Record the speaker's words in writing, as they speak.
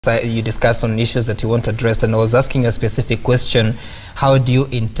You discussed on issues that you want addressed, and I was asking a specific question: how do you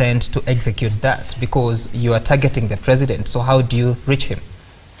intend to execute that? Because you are targeting the president, so how do you reach him?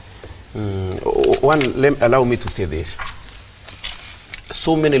 Allow me to say this.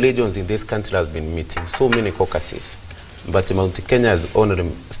 So many legions in this country have been meeting, so many caucuses, but Mount Kenya has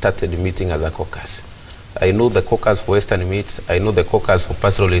only started meeting as a caucus. I know the caucus for Western meets, I know the caucus for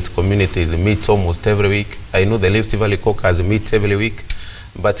pastoralist communities meets almost every week, I know the Rift Valley caucus meets every week.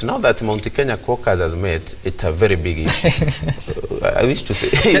 But now that Mount Kenya caucus has met, it's a very big issue. I wish to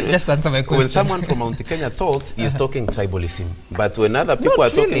say, just answer my question. When someone from Mount Kenya talks, he's talking tribalism. But when other people are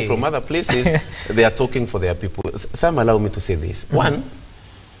talking from other places, they are talking for their people. Some allow me to say this. One,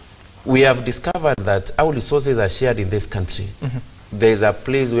 we have discovered that our resources are shared in this country. There's a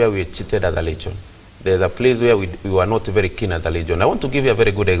place where we are cheated as a legion. There's a place where we were not very keen as a legion. I want to give you a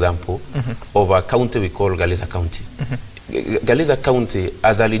very good example of a county we call Garissa County. Garissa County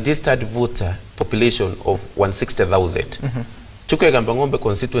has a registered voter population of 160,000. Chukwegamba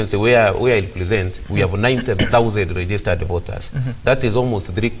constituency where I represent, we have 90,000 registered voters. That is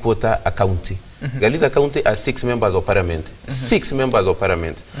almost 3/4 a county. Garissa County has 6 members of parliament. 6 members of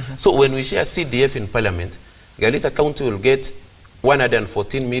parliament. So when we share CDF in parliament, Garissa County will get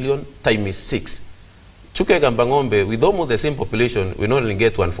 114 million times 6. Chukwegamba with almost the same population, we not only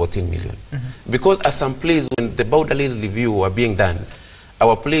get 114 million. Because at some place when the boundaries review were being done,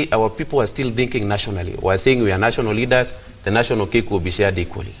 our people are still thinking nationally. We are saying we are national leaders, the national cake will be shared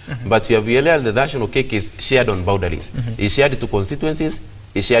equally. But we have realized the national cake is shared on boundaries. It's shared to constituencies,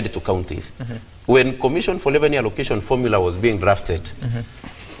 it's shared to counties. When Commission for Revenue Allocation formula was being drafted,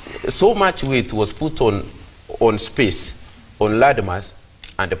 so much weight was put on space, on landmass,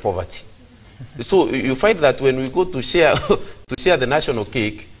 and the poverty. So you find that when we go to share the national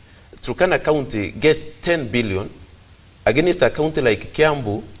cake, Turkana County gets 10 billion against a county like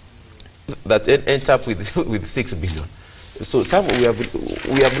Kiambu that ends up with 6 billion. So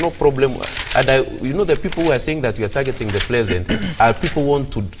we have no problem. And you know, the people who are saying that we are targeting the president are people who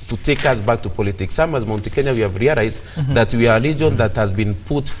want to take us back to politics. Some as Mount Kenya, we have realized that we are a region that has been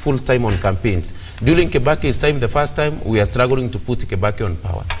put full time on campaigns. During Kebake's time, the first time, we are struggling to put Kebake on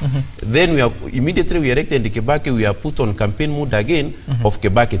power. Then immediately we elected Kebake, we are put on campaign mode again of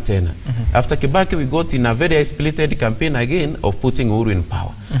Kebake Tena. After Kebake, we got in a very spirited campaign again of putting Uhuru in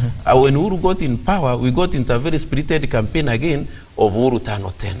power. When Uhuru got in power, we got into a very spirited campaign again of Uhuru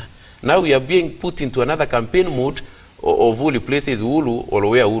Tano Tena. Now we are being put into another campaign mode of who replaces Uhuru or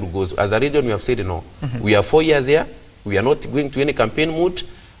where Uhuru goes. As a region, we have said no. We are 4 years here. We are not going to any campaign mode.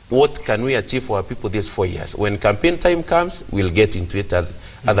 What can we achieve for our people these 4 years? When campaign time comes, we'll get into it as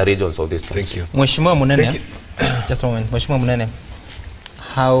other regions of this country. Thank you. Mheshimiwa Munene, just a moment. Mheshimiwa Munene,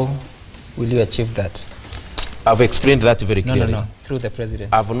 how will you achieve that? I've explained that very clearly. No, through the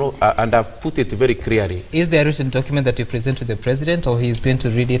president. And I've put it very clearly. Is there a written document that you present to the president, or he is going to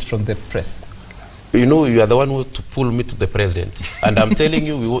read it from the press? You know, you are the one who to pull me to the president. And I'm telling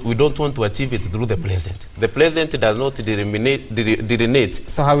you, we don't want to achieve it through the president. The president does not delineate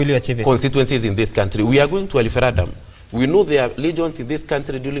so how will you achieve it? Constituencies in this country. We are going to a referendum. We know there are legions in this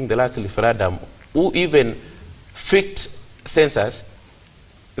country during the last referendum who even faked census.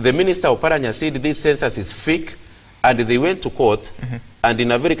 The Minister of Paranya said this census is fake, and they went to court, and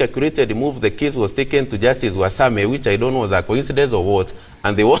in a very calculated move, the case was taken to Justice Wasame, which I don't know was a coincidence or what,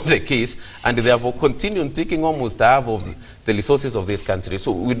 and they won the case, and they have continued taking almost half of the resources of this country.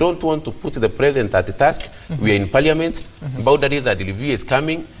 So we don't want to put the president at the task. We are in parliament. Boundaries and review is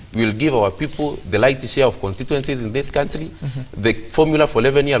coming. We will give our people the right share of constituencies in this country. The formula for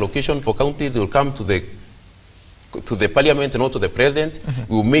revenue allocation for counties will come to the parliament, not to the president.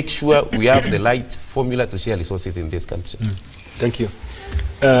 We will make sure we have the right formula to share resources in this country. Thank you.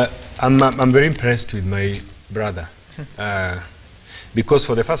 I'm very impressed with my brother because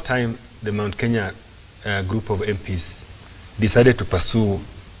for the first time, the Mount Kenya group of MPs decided to pursue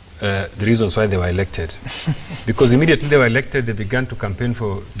the reasons why they were elected. Because immediately they were elected, they began to campaign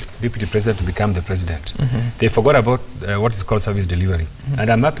for deputy president to become the president. They forgot about what is called service delivery. And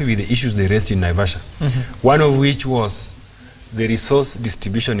I'm happy with the issues they raised in Naivasha. One of which was the resource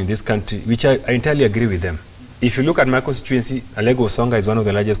distribution in this country, which I entirely agree with them. If you look at my constituency, Alego Songa is one of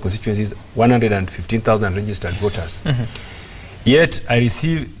the largest constituencies, 115,000 registered voters. Yet I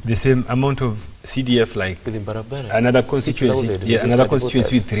receive the same amount of CDF like another constituency, another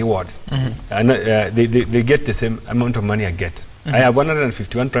constituency with 3 wards. And they get the same amount of money I get. I have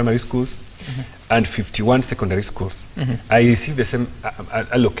 151 primary schools and 51 secondary schools. I receive the same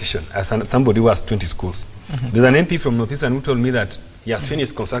allocation as somebody who has 20 schools. There's an MP from Northeastern who told me that He has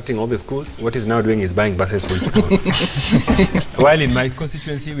finished constructing all the schools. What he's now doing is buying buses for his school. While in my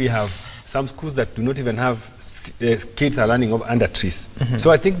constituency, we have some schools that do not even have kids are learning under trees. So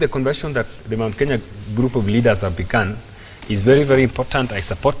I think the conversion that the Mount Kenya group of leaders have begun is very, very important. I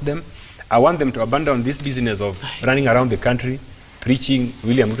support them. I want them to abandon this business of running around the country, preaching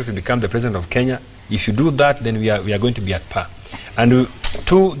William Ruto to become the president of Kenya. If you do that, then we are going to be at par. And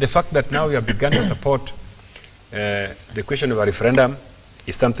two, the fact that now we have begun to support the question of a referendum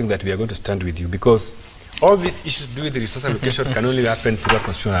is something that we are going to stand with you, because all these issues to do with the resource allocation can only happen through a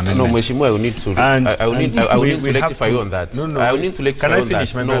constitutional amendment. No, Mheshimiwa, I will need to. I will need to rectify you on that. No, I will need to rectify you on that.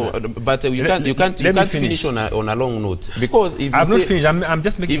 No, but you can't finish on a long note, because if I'm not finished. I'm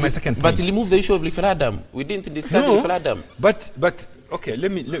just making my second point. But remove the issue of referendum. We didn't discuss referendum. But okay,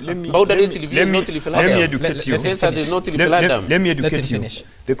 let me educate you.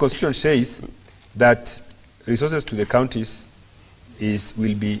 The Constitution says that resources to the counties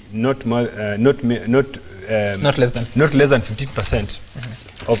will be not less than 15%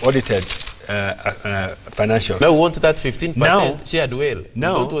 of audited financials. Now we want that 15% shared well.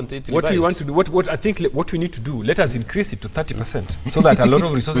 Now, we don't want it what we want to do, what we need to do, let us increase it to 30%, so that a lot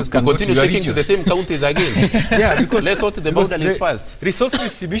of resources can continue taking to the same counties again. Yeah, because let's sort the boundaries first. Resource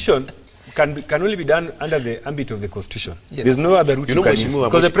distribution can only be done under the ambit of the Constitution. Yes. There's no other route you can use.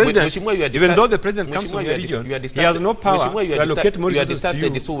 Because the president, even though the president comes from the region, he has no power to allocate more resources to you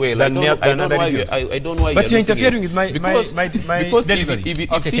than other regions. I don't know why but you're interfering with my delivery. If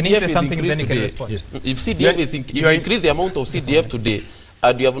CDF is increased today, if CDF is you increase the amount of CDF today,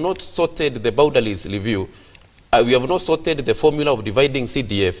 and you have not sorted the boundaries review, we have not sorted the formula of dividing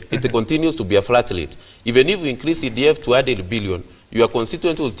CDF, it continues to be a flat rate. Even if we increase CDF to add a billion, your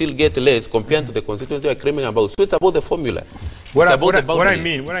constituency will still get less compared to the constituency you are claiming about. So it's about the formula. What I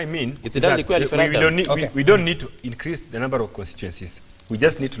mean is that we don't need to increase the number of constituencies. We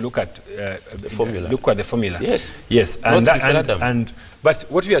just need to look at the formula. Yes. But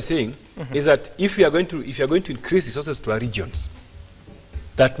what we are saying is that if you are going to increase resources to our regions,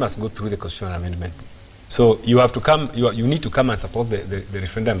 that must go through the constitutional amendment. So you have to come. You need to come and support the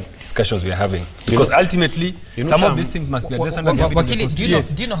referendum discussions we are having, because ultimately some of these things must be addressed under the Constitution.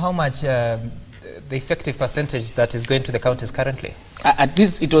 Do you know how much the effective percentage that is going to the counties currently? At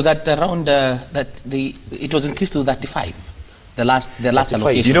least it was at around it was increased to 35. The last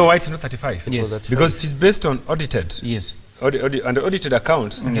allocation. You know why it's not 35? Yes. Because it is based on audited. Yes. Under audited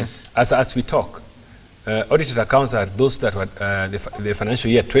accounts. Yes. As we talk. Audited accounts are those that were the financial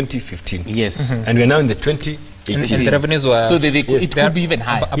year 2015. Yes. And we're now in the 2018. And the revenues were... So it could be even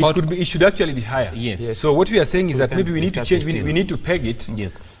higher. It should actually be higher. Yes. So what we are saying is that maybe we need to change, we need to peg it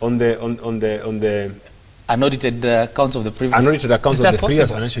on the unaudited accounts of the previous... Unaudited accounts of the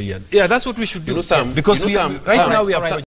previous financial year. Yeah, that's what we should do. Because right now we are...